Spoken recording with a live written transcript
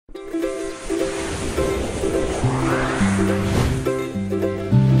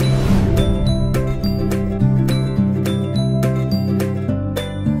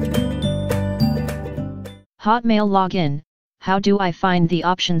Hotmail login. How do I find the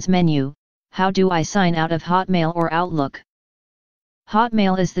options menu? How do I sign out of Hotmail or Outlook?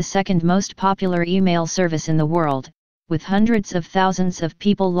 Hotmail is the second most popular email service in the world, with hundreds of thousands of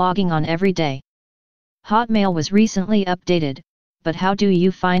people logging on every day. Hotmail was recently updated, but how do you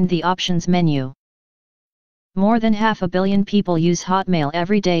find the options menu? More than 500 million people use Hotmail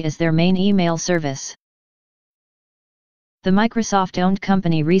every day as their main email service. The Microsoft-owned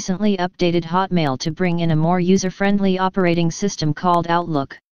company recently updated Hotmail to bring in a more user-friendly operating system called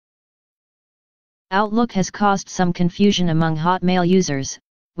Outlook. Outlook has caused some confusion among Hotmail users,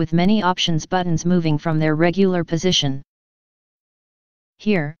 with many options buttons moving from their regular position.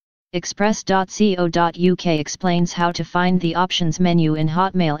 Here, express.co.uk explains how to find the options menu in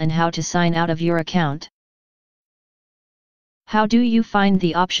Hotmail and how to sign out of your account. How do you find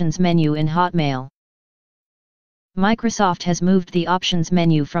the options menu in Hotmail? Microsoft has moved the options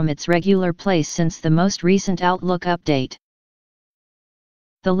menu from its regular place since the most recent Outlook update.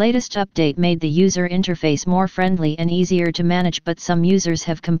 The latest update made the user interface more friendly and easier to manage, but some users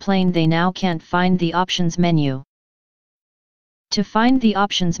have complained they now can't find the options menu. To find the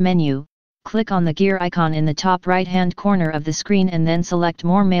options menu, click on the gear icon in the top right-hand corner of the screen and then select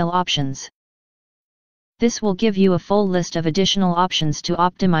More Mail options. This will give you a full list of additional options to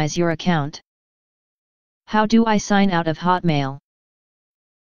optimize your account. How do I sign out of Hotmail?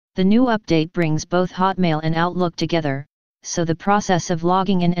 The new update brings both Hotmail and Outlook together, so the process of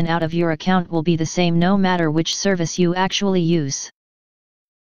logging in and out of your account will be the same no matter which service you actually use.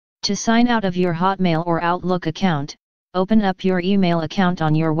 To sign out of your Hotmail or Outlook account, open up your email account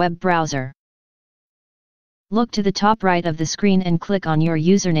on your web browser. Look to the top right of the screen and click on your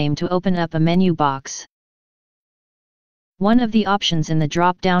username to open up a menu box. One of the options in the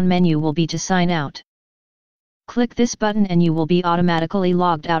drop-down menu will be to sign out. Click this button and you will be automatically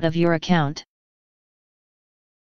logged out of your account.